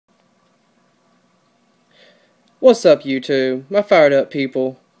What's up, YouTube? My fired up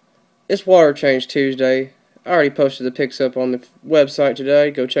people. It's Water Change Tuesday. I already posted the pics up on the website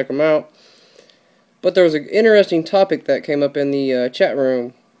today. Go check them out. But there was an interesting topic that came up in the chat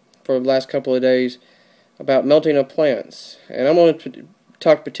room for the last couple of days about melting of plants. And I'm going to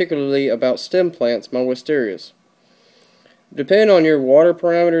talk particularly about stem plants, my wisterias. Depending on your water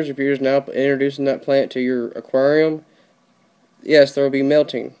parameters, if you're just now introducing that plant to your aquarium, yes, there will be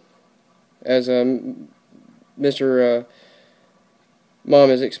melting. As Mr.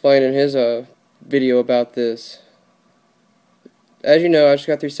 Mom is explaining his video about this. As you know, I just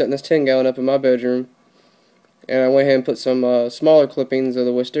got through setting this 10-gallon up in my bedroom, and I went ahead and put some smaller clippings of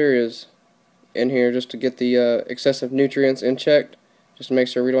the wisterias in here just to get the excessive nutrients in checked, just to make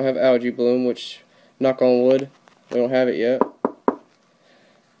sure we don't have algae bloom, which, knock on wood, we don't have it yet.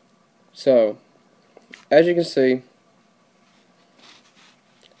 So, as you can see,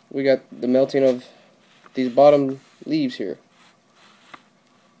 we got the melting of these bottom leaves here.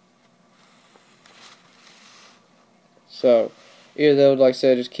 So, either they would, like I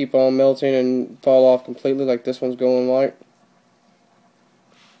said, just keep on melting and fall off completely like this one's going like.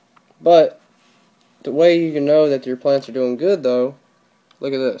 But, the way you can know that your plants are doing good though,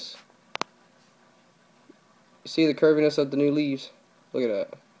 look at this. You see the curviness of the new leaves? Look at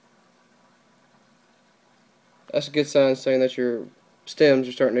that. That's a good sign saying that your stems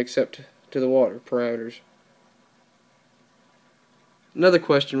are starting to accept to the water parameters. Another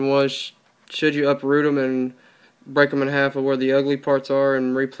question was, should you uproot them and break them in half of where the ugly parts are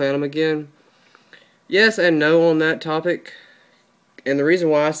and replant them again? Yes and no on that topic. And the reason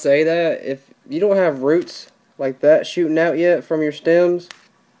why I say that, if you don't have roots like that shooting out yet from your stems,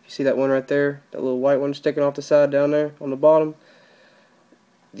 you see that one right there, that little white one sticking off the side down there on the bottom,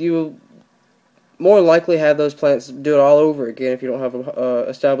 you will more likely have those plants do it all over again if you don't have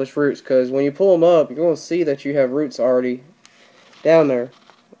established roots, because when you pull them up, you're going to see that you have roots already down there,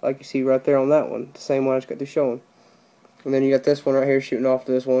 like you see right there on that one, the same one I just got through showing. And then you got this one right here shooting off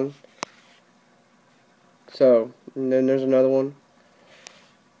to this one. So, and then there's another one.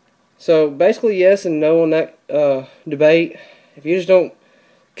 So basically yes and no on that debate. If you just don't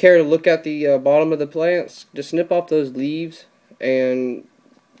care to look at the bottom of the plants, just snip off those leaves, and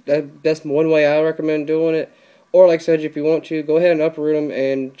that's one way I recommend doing it. Or like I said, if you want to, go ahead and uproot them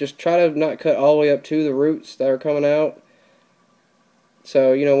and just try to not cut all the way up to the roots that are coming out.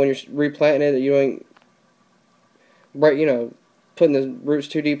 So, you know, when you're replanting it, you ain't putting the roots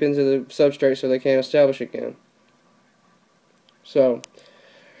too deep into the substrate so they can't establish again. So,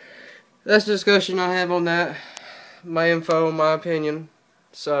 that's the discussion I have on that. My info, my opinion.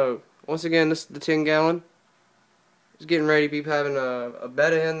 So, once again, this is the 10-gallon. It's getting ready to be having a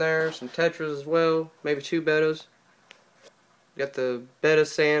betta in there, some tetras as well, maybe 2 bettas. Got the betta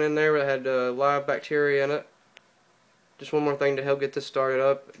sand in there that had live bacteria in it. Just one more thing to help get this started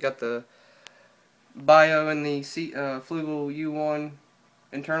up. Got the bio and the Fluval U1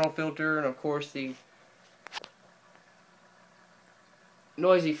 internal filter, and of course the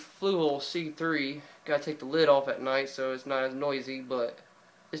noisy Fluval C3. Gotta take the lid off at night so it's not as noisy, but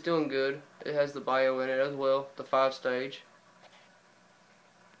it's doing good. It has the bio in it as well, the 5-stage.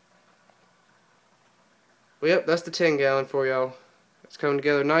 Well, yep, that's the 10-gallon for y'all. It's coming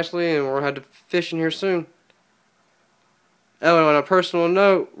together nicely, and we're gonna have to fish in here soon. Oh, and on a personal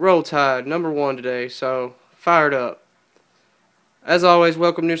note, Roll Tide, #1 today, so fired up. As always,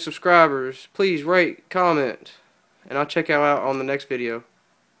 welcome new subscribers. Please rate, comment, and I'll check you out on the next video.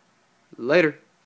 Later.